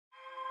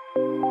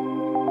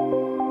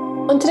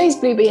On today's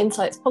Blueberry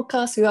Insights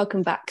podcast, we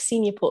welcome back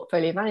Senior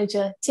Portfolio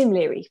Manager Tim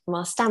Leary from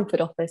our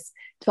Stamford office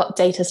to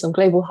update us on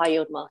global high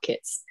yield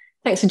markets.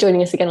 Thanks for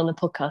joining us again on the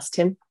podcast,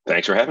 Tim.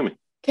 Thanks for having me.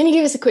 Can you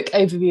give us a quick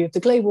overview of the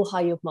global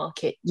high yield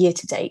market year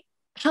to date?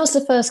 How's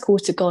the first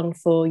quarter gone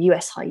for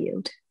US high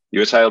yield?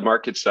 US high yield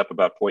market's up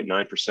about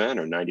 0.9%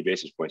 or 90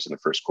 basis points in the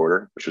first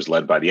quarter, which was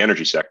led by the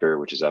energy sector,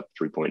 which is up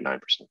 3.9%.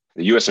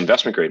 The US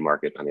investment grade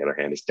market, on the other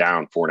hand, is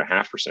down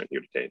 4.5%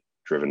 year to date,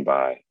 driven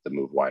by the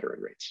move wider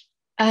in rates.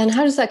 And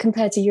how does that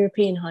compare to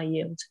European high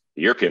yield?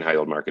 The European high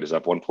yield market is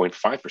up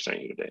 1.5%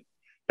 year to date.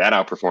 That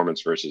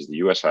outperformance versus the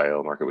US high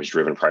yield market was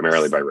driven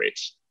primarily by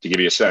rates. To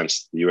give you a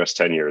sense, the US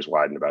 10-year has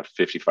widened about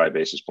 55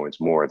 basis points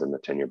more than the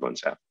 10-year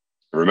bunds have.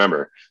 And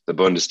remember, the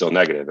bund is still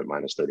negative at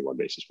minus 31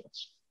 basis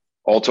points.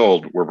 All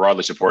told, we're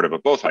broadly supportive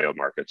of both high yield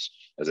markets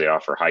as they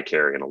offer high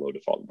carry and a low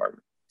default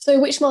environment. So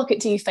which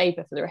market do you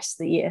favor for the rest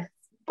of the year?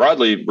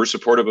 Broadly, we're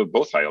supportive of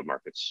both high yield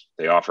markets.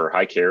 They offer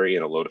high carry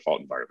and a low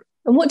default environment.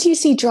 And what do you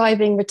see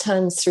driving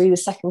returns through the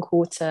second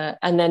quarter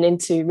and then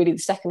into really the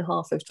second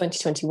half of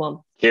 2021?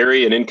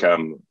 Carry and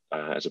income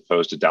as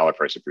opposed to dollar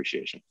price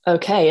appreciation.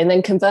 Okay. And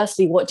then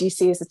conversely, what do you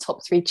see as the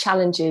top three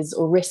challenges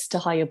or risks to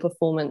higher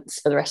performance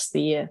for the rest of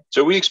the year?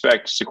 So we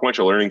expect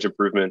sequential earnings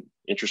improvement,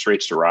 interest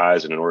rates to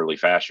rise in an orderly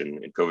fashion,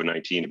 and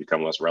COVID-19 to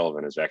become less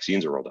relevant as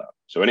vaccines are rolled out.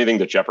 So anything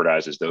that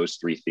jeopardizes those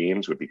three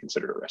themes would be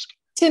considered a risk.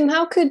 Tim,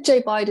 how could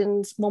Joe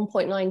Biden's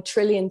 $1.9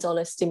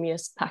 trillion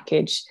stimulus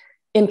package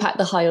impact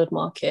the high yield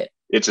market?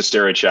 It's a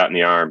steroid shot in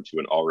the arm to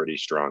an already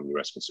strong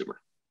US consumer.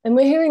 And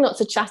we're hearing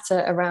lots of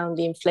chatter around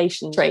the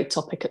inflation trade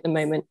topic at the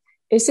moment.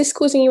 Is this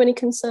causing you any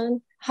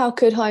concern? How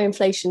could higher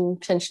inflation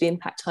potentially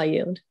impact high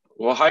yield?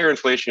 Well, higher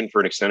inflation for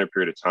an extended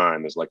period of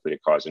time is likely to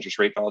cause interest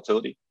rate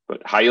volatility,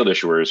 but high yield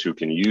issuers who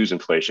can use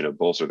inflation to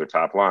bolster their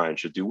top line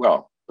should do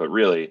well. But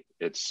really,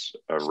 it's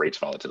a rates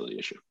volatility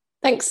issue.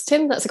 Thanks,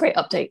 Tim. That's a great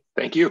update.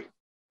 Thank you.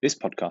 This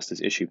podcast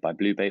is issued by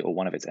BlueBay or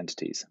one of its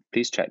entities.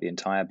 Please check the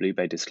entire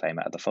BlueBay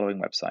disclaimer at the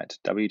following website,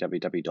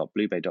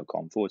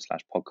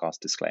 www.bluebay.com/podcast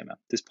disclaimer.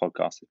 This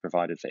podcast is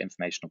provided for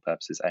informational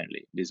purposes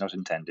only. It is not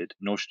intended,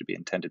 nor should it be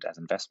intended as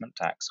investment,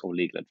 tax, or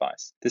legal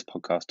advice. This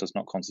podcast does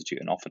not constitute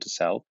an offer to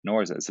sell,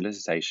 nor is it a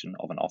solicitation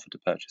of an offer to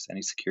purchase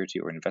any security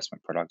or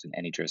investment product in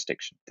any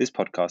jurisdiction. This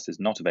podcast is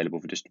not available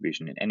for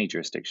distribution in any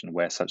jurisdiction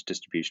where such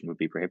distribution would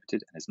be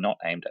prohibited and is not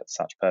aimed at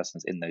such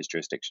persons in those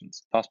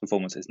jurisdictions. Past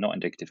performance is not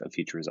indicative of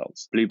future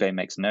results. BlueBay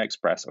makes no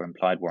express or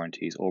implied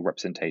warranties or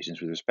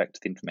representations with respect to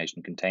the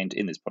information contained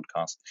in this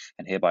podcast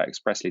and hereby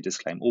expressly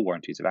disclaim all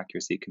warranties of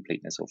accuracy,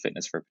 completeness, or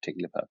fitness for a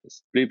particular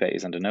purpose. BlueBay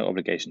is under no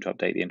obligation to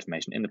update the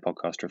information in the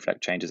podcast to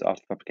reflect changes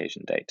after the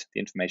publication date. The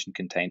information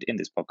contained in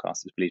this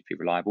podcast is believed to be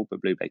reliable,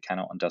 but BlueBay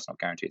cannot and does not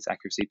guarantee its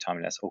accuracy,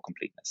 timeliness, or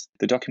completeness.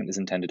 The document is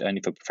intended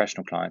only for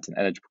professional clients and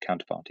eligible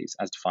counterparties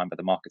as defined by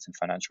the Markets and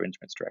Financial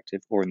Instruments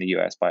Directive, or in the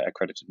US by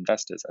accredited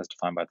investors as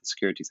defined by the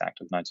Securities Act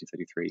of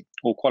 1933,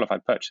 or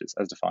qualified purchasers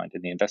as defined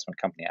in the Investment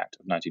Company Act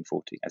of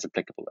 1940 as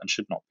applicable and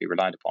should not be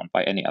relied upon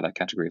by any other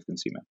category of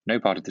consumer. No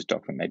part of this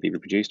document may be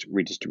reproduced,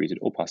 redistributed,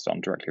 or passed on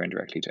directly or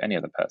indirectly to any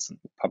other person,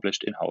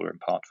 published in whole or in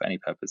part for any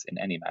purpose in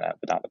any manner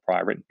without the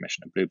prior written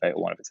permission of BlueBay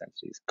or one of its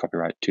entities.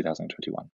 Copyright 2021.